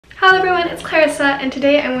Hello everyone, it's Clarissa, and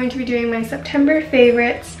today I'm going to be doing my September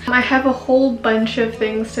favorites. I have a whole bunch of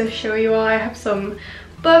things to show you all. I have some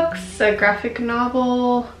books, a graphic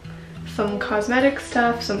novel, some cosmetic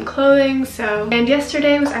stuff, some clothing, and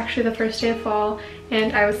yesterday was actually the first day of fall,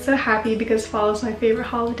 and I was so happy because fall is my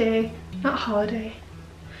favorite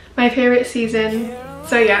my favorite season.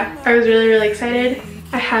 So yeah, I was really excited.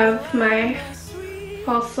 I have my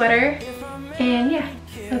fall sweater, and yeah,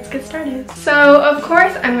 let's get started. So of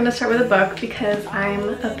course I'm going to start with a book because I'm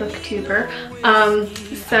a booktuber.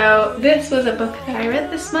 So this was a book that I read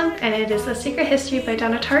this month, and it is The Secret History by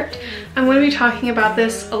Donna Tartt. I'm going to be talking about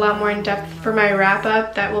this a lot more in depth for my wrap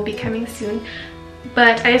up that will be coming soon.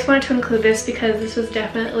 But I just wanted to include this because this was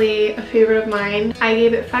definitely a favorite of mine. I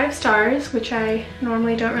gave it 5 stars, which I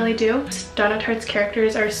normally don't really do. Donna Tartt's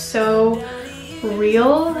characters are so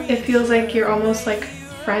real. It feels like you're almost like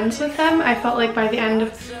friends with them. I felt like by the end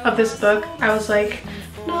of this book, I was like,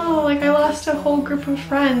 no, like I lost a whole group of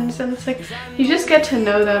friends, and it's like you just get to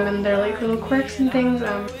know them and their like little quirks and things.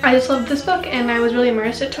 I just loved this book and I was really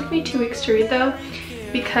immersed. It took me 2 weeks to read though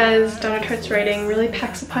because Donna Tartt's writing really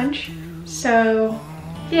packs a punch. So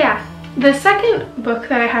yeah. The second book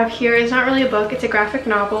that I have here is not really a book, it's a graphic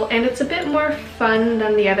novel, and it's a bit more fun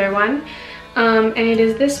than the other one. And it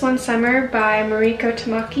is This One Summer by Mariko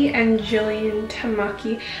Tamaki and Jillian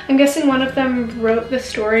Tamaki. I'm guessing one of them wrote the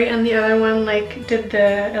story and the other one like did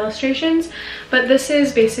the illustrations, but this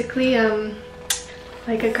is basically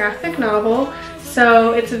like a graphic novel,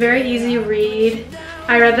 so it's a very easy read.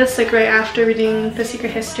 I read this like right after reading The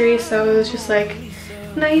Secret History, so it was just like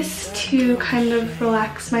nice to kind of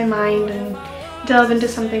relax my mind and delve into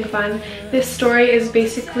something fun. This story is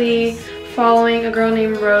basically following a girl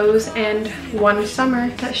named Rose and one summer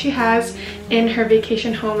that she has in her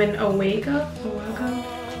vacation home in Owago?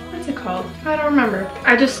 What's it called? I don't remember.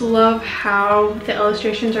 I just love how the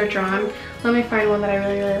illustrations are drawn. Let me find one that I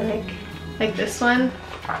really like this one.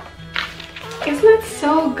 Isn't that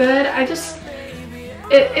so good?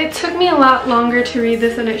 It took me a lot longer to read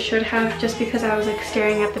this than it should have, just because I was like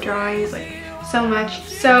staring at the drawings like so much.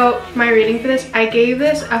 So my rating for this, I gave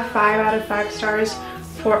this a 5 out of 5 stars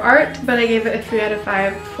for art, but I gave it a 3 out of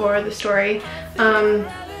 5 for the story.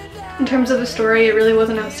 In terms of the story, it really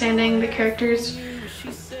wasn't outstanding. The characters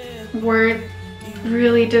weren't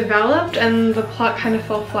really developed and the plot kind of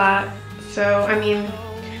fell flat. So I mean,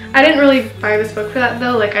 I didn't really buy this book for that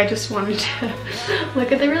though. Like I just wanted to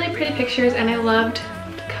look at the really pretty pictures, and I loved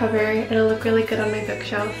the cover. It'll look really good on my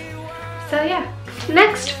bookshelf. So yeah.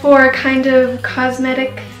 Next, for kind of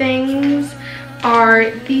cosmetic things, are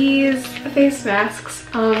these face masks.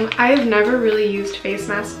 I've never really used face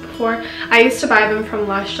masks before. I used to buy them from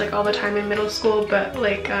Lush like all the time in middle school, but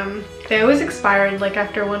like they always expired like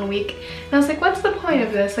after 1 week, and I was like, what's the point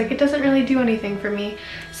of this? Like it doesn't really do anything for me.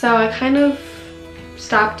 So I kind of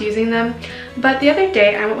stopped using them. But the other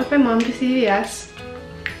day I went with my mom to CVS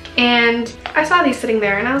and I saw these sitting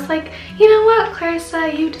there, and I was like, you know what,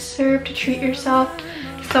 Clarissa, you deserve to treat yourself.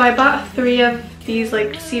 So I bought 3 of these like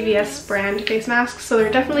CVS brand face masks, so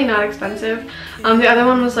they're definitely not expensive. The other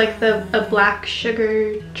one was like a black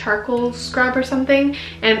sugar charcoal scrub or something,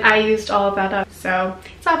 and I used all of that up, so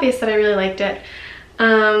it's obvious that I really liked it.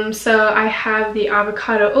 So I have the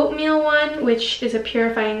avocado oatmeal one, which is a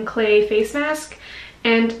purifying clay face mask,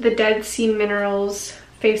 and the Dead Sea Minerals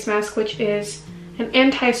face mask, which is an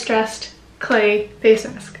anti-stressed clay face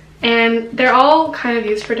mask. And they're all kind of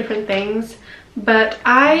used for different things, but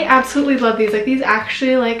I absolutely love these. Like these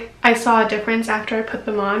actually, like I saw a difference after I put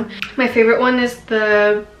them on. My favorite one is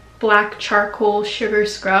the black charcoal sugar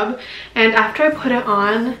scrub, and after I put it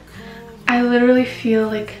on, I literally feel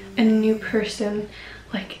like a new person.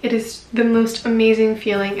 Like it is the most amazing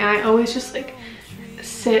feeling, and I always just like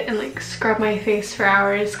sit and like scrub my face for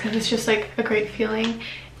hours because it's just like a great feeling.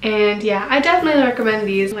 And yeah, I definitely recommend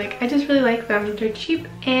these. Like I just really like them. They're cheap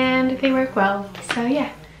and they work well. So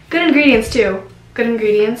yeah. Good ingredients too. Good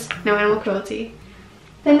ingredients, no animal cruelty.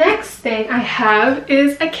 The next thing I have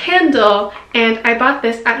is a candle, and I bought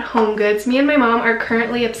this at HomeGoods. Me and my mom are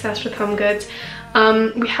currently obsessed with HomeGoods.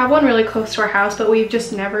 We have one really close to our house, but we've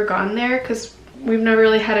just never gone there because we've never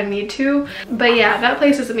really had a need to. But yeah, that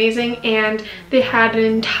place is amazing, and they had an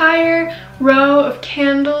entire row of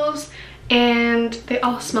candles and they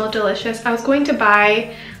all smell delicious. I was going to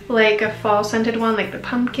buy like a fall scented one, like the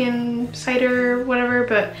pumpkin cider whatever,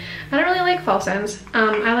 but I don't really like fall scents.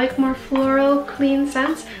 I like more floral clean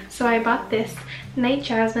scents, so I bought this night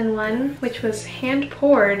jasmine one, which was hand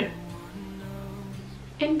poured.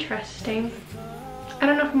 Interesting. I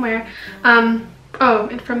don't know from where. Oh,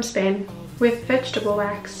 and from Spain, with vegetable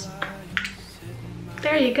wax.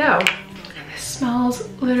 There you go. And this smells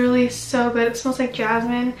literally so good. It smells like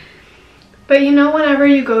jasmine. But you know, whenever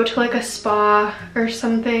you go to like a spa or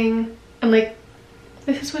something and like,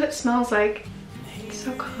 this is what it smells like. It's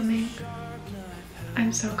so calming.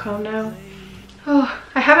 I'm so calm now. Oh,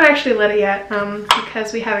 I haven't actually lit it yet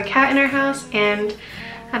because we have a cat in our house, and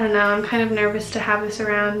I don't know, I'm kind of nervous to have this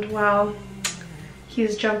around while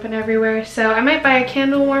he's jumping everywhere. So I might buy a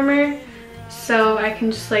candle warmer so I can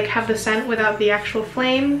just like have the scent without the actual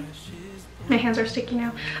flame. My hands are sticky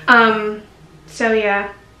now. So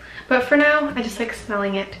yeah, but for now I just like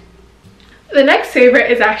smelling it. The next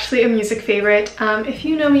favorite is actually a music favorite. If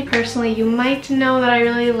you know me personally, you might know that I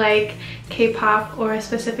really like K-pop, or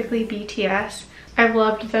specifically BTS. I've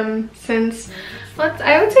loved them since,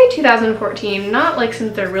 I would say 2014. Not like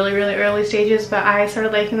since their really early stages, but I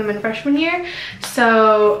started liking them in freshman year.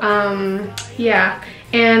 So yeah,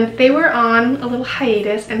 and they were on a little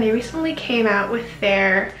hiatus, and they recently came out with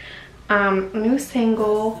their new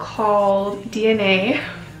single called DNA.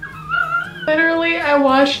 Literally,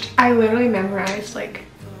 I literally memorized like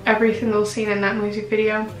every single scene in that music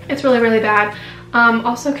video. It's really bad.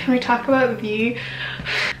 Also, can we talk about V?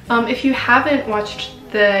 If you haven't watched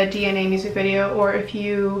the DNA music video, or if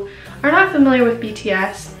you are not familiar with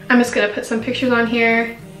BTS, I'm just gonna put some pictures on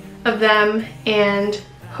here of them, and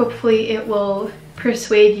hopefully it will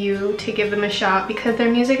persuade you to give them a shot, because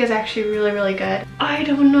their music is actually really good. I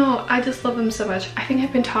don't know, I just love them so much. I think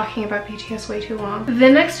I've been talking about BTS way too long. The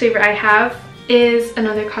next favorite I have is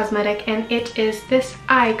another cosmetic, and it is this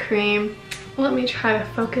eye cream. Let me try to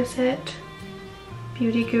focus it.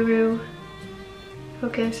 Beauty Guru,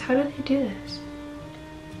 focus. How do they do this?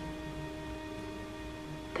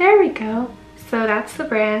 There we go. So that's the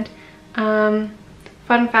brand.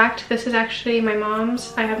 Fun fact, this is actually my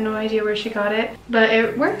mom's. I have no idea where she got it, but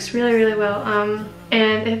it works really well.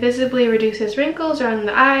 And it visibly reduces wrinkles around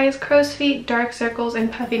the eyes, crow's feet, dark circles,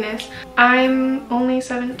 and puffiness. I'm only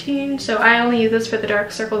 17, so I only use this for the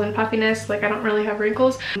dark circles and puffiness. Like, I don't really have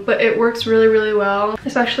wrinkles, but it works really well,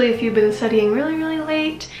 especially if you've been studying really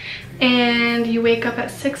late and you wake up at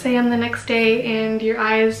 6 a.m. the next day and your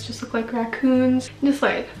eyes just look like raccoons. Just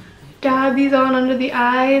like dab these on under the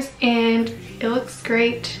eyes and it looks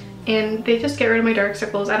great, and they just get rid of my dark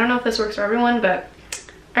circles. I don't know if this works for everyone, but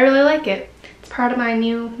I really like it. It's part of my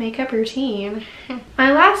new makeup routine.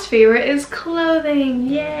 My last favorite is clothing.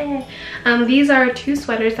 Yay! These are two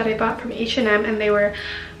sweaters that I bought from H&M, and they were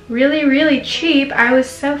really cheap. I was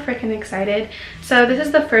so freaking excited. So this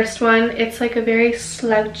is the first one. It's like a very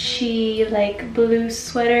slouchy like blue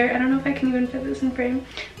sweater. I don't know if I can even fit this in frame.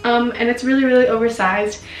 And it's really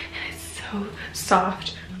oversized, and it's so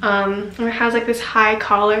soft. And it has like this high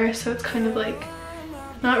collar, so it's kind of like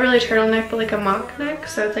not really a turtleneck but like a mock neck,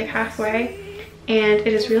 so it's like halfway, and it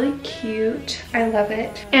is really cute. I love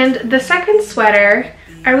it. And the second sweater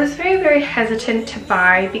I was very hesitant to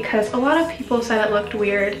buy because a lot of people said it looked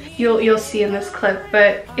weird. You'll see in this clip,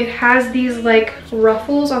 but it has these like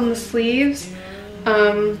ruffles on the sleeves.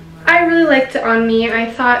 I really liked it on me. I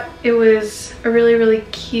thought it was a really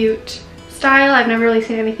cute style. I've never really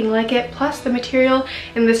seen anything like it. Plus the material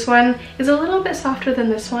in this one is a little bit softer than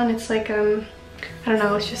this one. It's like I don't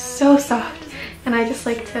know, it's just so soft, and I just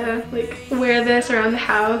like to like wear this around the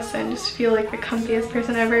house and just feel like the comfiest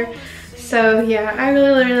person ever. So yeah, I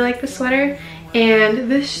really like the sweater, and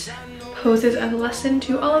this poses as a lesson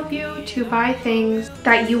to all of you to buy things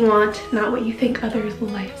that you want, not what you think others will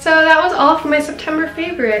like. So that was all for my September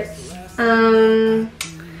favorites.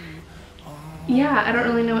 Yeah, I don't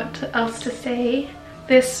really know what else to say.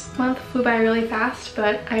 This month flew by really fast,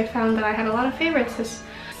 but I found that I had a lot of favorites.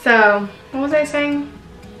 So, what was I saying?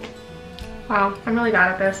 Wow, I'm really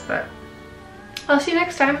bad at this, but I'll see you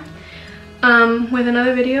next time with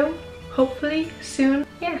another video, hopefully soon.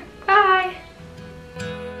 Yeah, bye!